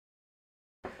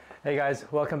Hey guys,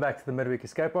 welcome back to the Midweek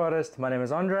Escape Artist. My name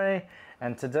is Andre,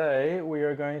 and today we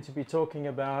are going to be talking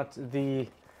about the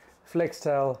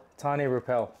Flextail Tiny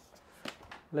Repel.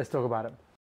 Let's talk about it.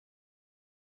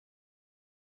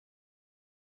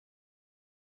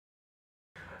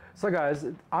 So guys,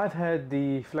 I've had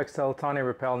the Flextail Tiny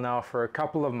Repel now for a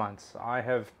couple of months. I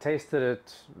have tasted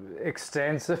it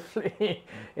extensively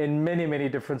in many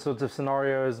different sorts of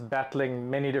scenarios, battling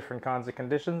many different kinds of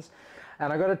conditions.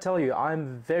 And I got to tell you,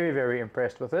 I'm very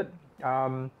impressed with it.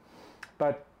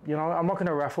 But you know, I'm not going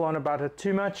to raffle on about it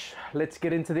too much. Let's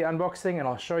get into the unboxing and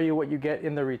I'll show you what you get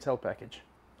in the retail package.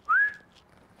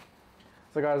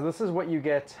 So guys, this is what you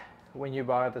get when you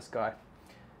buy this guy.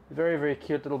 Very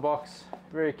cute little box,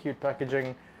 very cute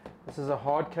packaging. This is a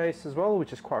hard case as well,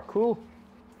 which is quite cool.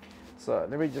 So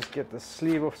let me just get the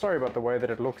sleeve off. Sorry about the way that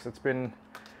it looks. It's been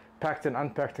packed and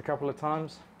unpacked a couple of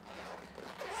times.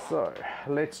 So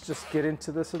let's just get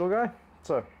into this little guy.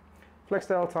 So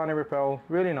Flextail Tiny Repel,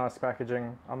 really nice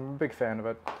packaging. I'm a big fan of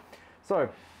it. So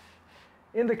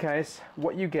in the case,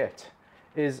 what you get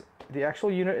is the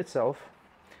actual unit itself,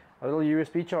 a little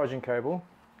USB charging cable,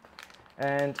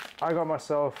 and I got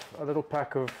myself a little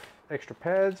pack of extra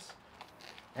pads,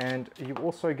 and you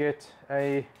also get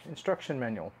a instruction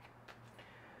manual.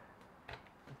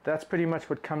 That's pretty much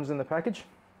what comes in the package.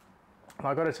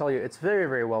 I got to tell you, it's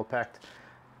very well packed.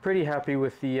 Pretty happy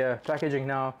with the packaging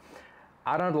now.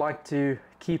 I don't like to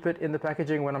keep it in the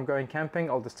packaging when I'm going camping.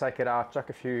 I'll just take it out,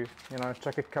 chuck a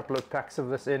couple of packs of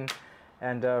this in,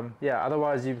 and yeah,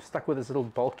 otherwise you're stuck with this little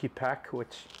bulky pack,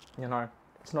 which, you know,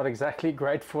 it's not exactly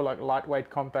great for like lightweight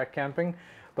compact camping.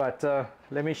 But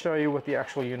let me show you what the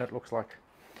actual unit looks like.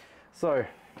 So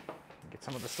get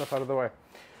some of the stuff out of the way.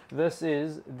 This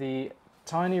is the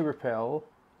Tiny Repel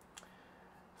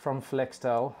from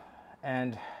Flextail,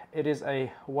 and it is a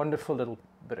wonderful little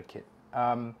bit of kit.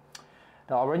 Now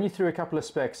I'll run you through a couple of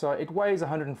specs. So it weighs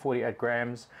 148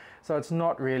 grams, so it's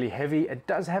not really heavy. It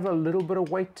does have a little bit of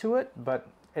weight to it, but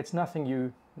it's nothing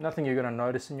you're going to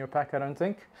notice in your pack, I don't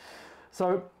think.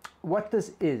 So what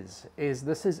this is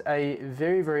this is a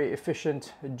very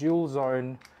efficient dual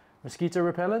zone mosquito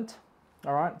repellent.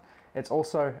 All right, it's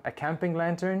also a camping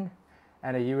lantern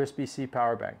and a USB-C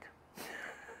power bank.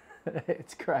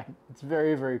 It's great. It's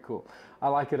very cool. I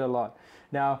like it a lot.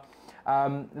 Now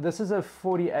this is a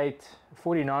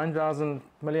 49,000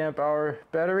 milliamp hour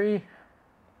battery,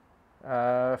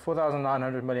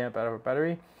 4,900 milliamp hour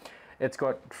battery. It's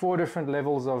got 4 different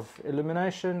levels of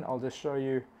illumination. I'll just show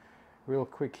you real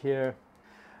quick here.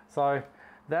 So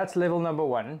that's level number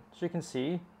 1. As you can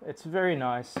see, it's very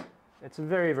nice. It's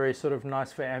very sort of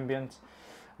nice for ambient.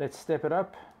 Let's step it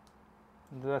up.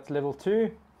 That's level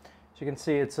 2. As you can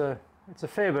see, it's a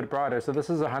fair bit brighter. So this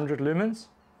is 100 lumens.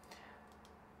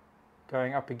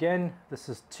 Going up again, this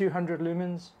is 200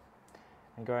 lumens,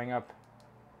 and going up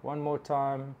one more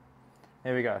time.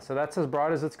 There we go. So that's as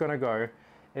bright as it's going to go.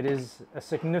 It is a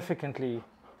significantly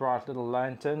bright little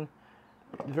lantern.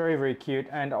 Very cute,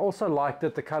 and I also like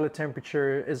that the color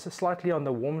temperature is slightly on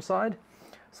the warm side,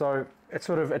 so it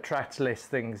sort of attracts less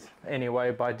things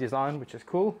anyway by design, which is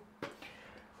cool.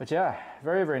 But yeah,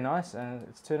 very nice. And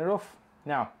let's turn it off.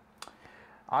 Now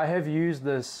I have used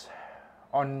this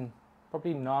on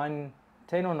probably 9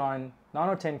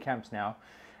 or 10 camps now,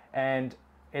 and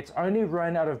it's only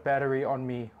run out of battery on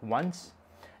me once,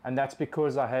 and that's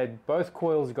because I had both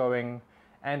coils going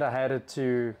and I had it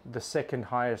to the second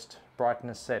highest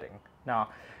brightness setting. Now,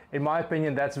 in my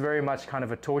opinion, that's very much kind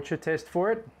of a torture test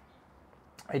for it.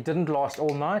 It didn't last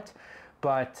all night,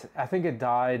 but I think it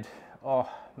died,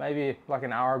 maybe like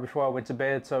an hour before I went to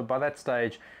bed. So by that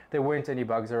stage, there weren't any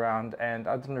bugs around, and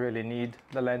I didn't really need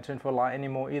the lantern for light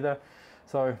anymore either.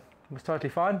 So it was totally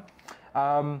fine.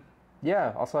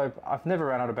 Yeah, also, I've never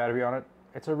ran out of battery on it.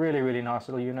 It's a really nice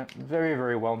little unit,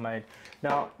 very well made.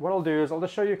 Now what I'll do is I'll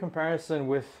just show you a comparison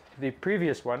with the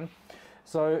previous one.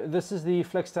 So this is the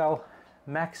Flextail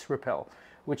Max Repel,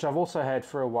 which I've also had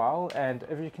for a while, and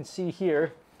as you can see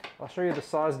here, I'll show you the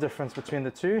size difference between the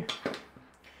two.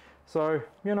 So,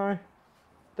 you know,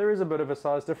 there is a bit of a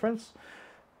size difference.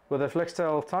 With the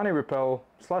Flextail Tiny Repel,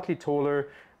 slightly taller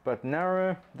but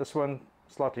narrower. This one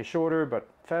slightly shorter but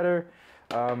fatter.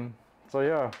 So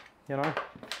yeah, you know,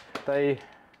 they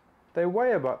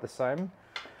weigh about the same,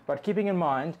 but keeping in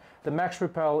mind the Max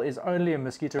Repel is only a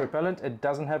mosquito repellent. It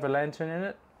doesn't have a lantern in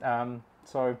it,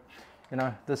 so you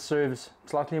know, this serves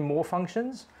slightly more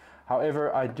functions.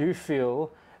 However, I do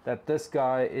feel that this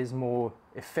guy is more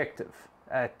effective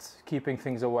at keeping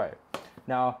things away.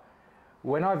 Now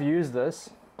when I've used this,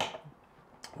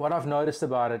 what I've noticed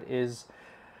about it is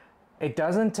it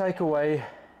doesn't take away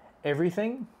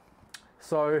everything.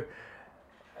 So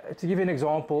to give you an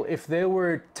example, if there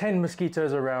were 10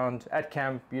 mosquitoes around at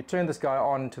camp, you turn this guy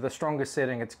on to the strongest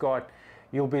setting it's got,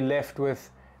 you'll be left with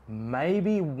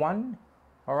maybe one.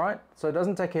 All right, so it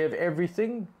doesn't take care of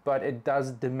everything, but it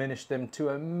does diminish them to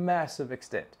a massive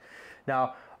extent.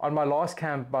 Now, on my last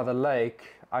camp by the lake,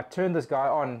 I turned this guy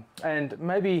on, and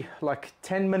maybe like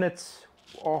 10 minutes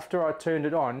after I turned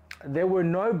it on, there were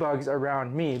no bugs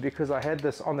around me because I had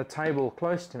this on the table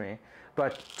close to me.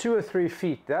 But 2 or 3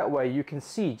 feet that way, you can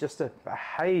see just a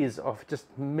haze of just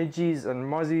midgies and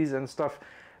mozzies and stuff,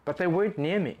 but they weren't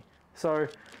near me. So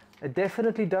it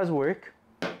definitely does work.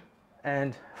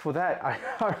 And for that,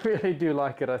 I really do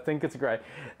like it. I think it's great.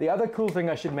 The other cool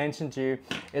thing I should mention to you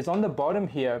is on the bottom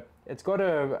here, it's got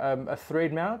a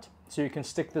thread mount, so you can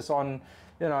stick this on,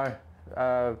 you know,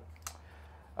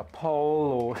 a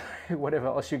pole or whatever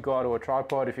else you got, or a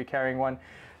tripod if you're carrying one.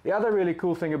 The other really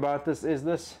cool thing about this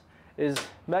is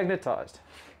magnetized.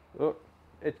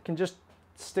 It can just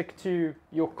stick to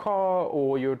your car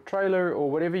or your trailer or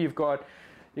whatever you've got.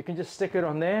 You can just stick it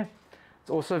on there. It's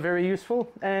also very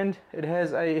useful, and it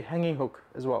has a hanging hook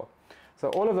as well. So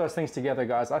all of those things together,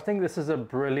 guys, I think this is a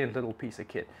brilliant little piece of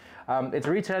kit. It's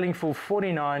retailing for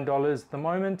 $49 at the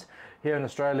moment. Here in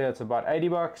Australia, it's about 80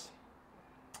 bucks.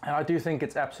 And I do think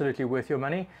it's absolutely worth your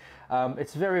money.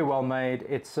 It's very well made.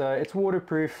 It's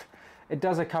waterproof. It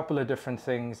does a couple of different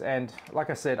things. And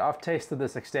like I said, I've tested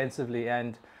this extensively,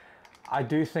 and I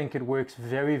do think it works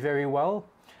very, very well.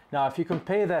 Now, if you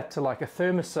compare that to like a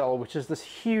thermocell, which is this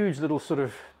huge little sort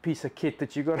of piece of kit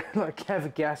that you got to like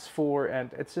have gas for, and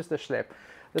it's just a schlep.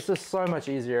 This is so much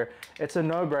easier. It's a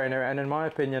no-brainer, and in my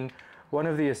opinion, one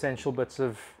of the essential bits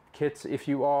of kits if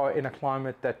you are in a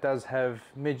climate that does have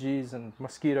midges and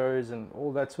mosquitoes and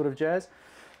all that sort of jazz.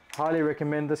 Highly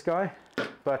recommend this guy.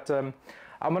 But I'm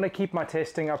going to keep my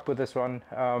testing up with this one.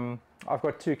 I've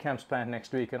got 2 camps planned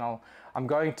next week, and I'm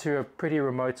going to a pretty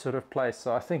remote sort of place,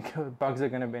 so I think bugs are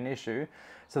going to be an issue.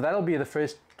 So that'll be the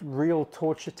first real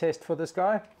torture test for this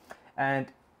guy. And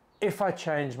if I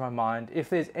change my mind, if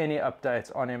there's any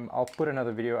updates on him, I'll put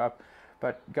another video up.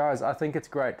 But guys, I think it's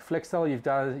great. Flextail, you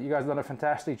guys have done a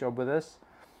fantastic job with this.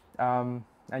 And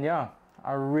yeah,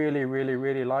 I really, really,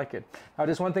 really like it. Now,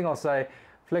 just one thing I'll say,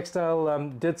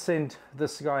 Flextail did send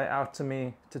this guy out to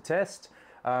me to test,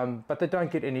 but they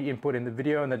don't get any input in the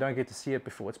video, and they don't get to see it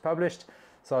before it's published.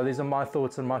 So these are my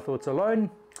thoughts and my thoughts alone.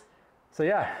 So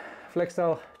yeah,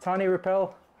 Flextail Tiny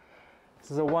Repel.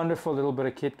 This is a wonderful little bit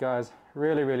of kit, guys.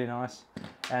 Really, really nice.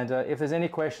 And if there's any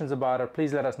questions about it,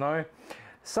 please let us know.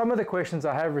 Some of the questions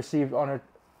I have received on it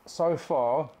so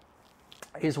far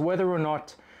is whether or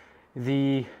not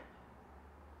the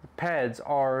pads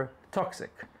are toxic.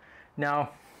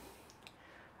 Now,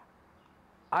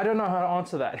 I don't know how to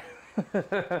answer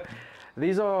that.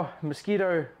 These are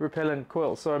mosquito repellent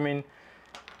coils, so I mean,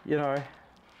 you know,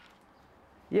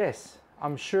 yes,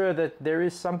 I'm sure that there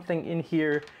is something in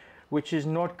here which is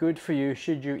not good for you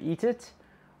should you eat it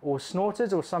or snort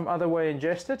it or some other way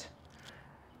ingest it.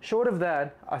 Short of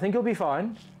that, I think you'll be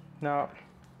fine. Now,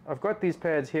 I've got these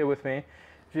pads here with me,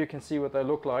 if you can see what they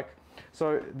look like.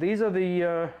 So these are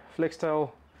the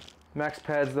Flextail Max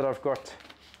pads that I've got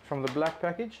from the black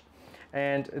package,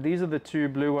 and these are the 2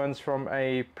 blue ones from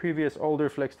a previous older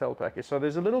Flextail package. So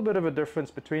there's a little bit of a difference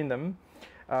between them.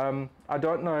 I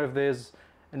don't know if there's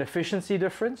an efficiency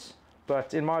difference,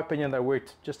 but in my opinion they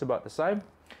worked just about the same.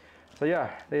 So yeah,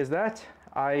 there's that.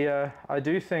 I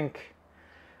do think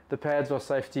the pads are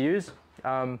safe to use.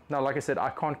 Now, like I said, I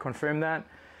can't confirm that.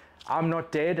 I'm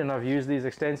not dead, and I've used these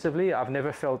extensively. I've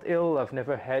never felt ill. I've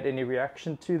never had any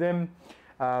reaction to them.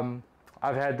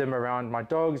 I've had them around my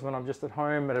dogs when I'm just at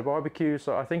home at a barbecue,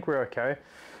 so I think we're okay.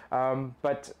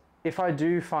 But if I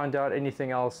do find out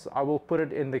anything else, I will put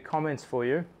it in the comments for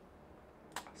you.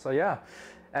 So yeah,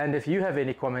 and if you have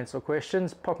any comments or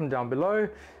questions, pop them down below.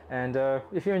 And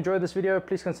if you enjoyed this video,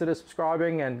 please consider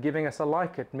subscribing and giving us a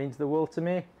like. It means the world to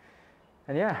me.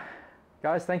 And yeah,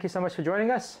 guys, thank you so much for joining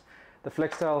us. The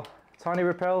Flextail Tiny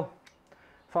Repel,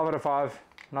 5 out of 5,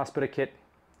 nice bit of kit.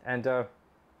 And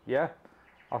yeah,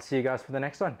 I'll see you guys for the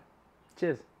next one.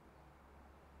 Cheers.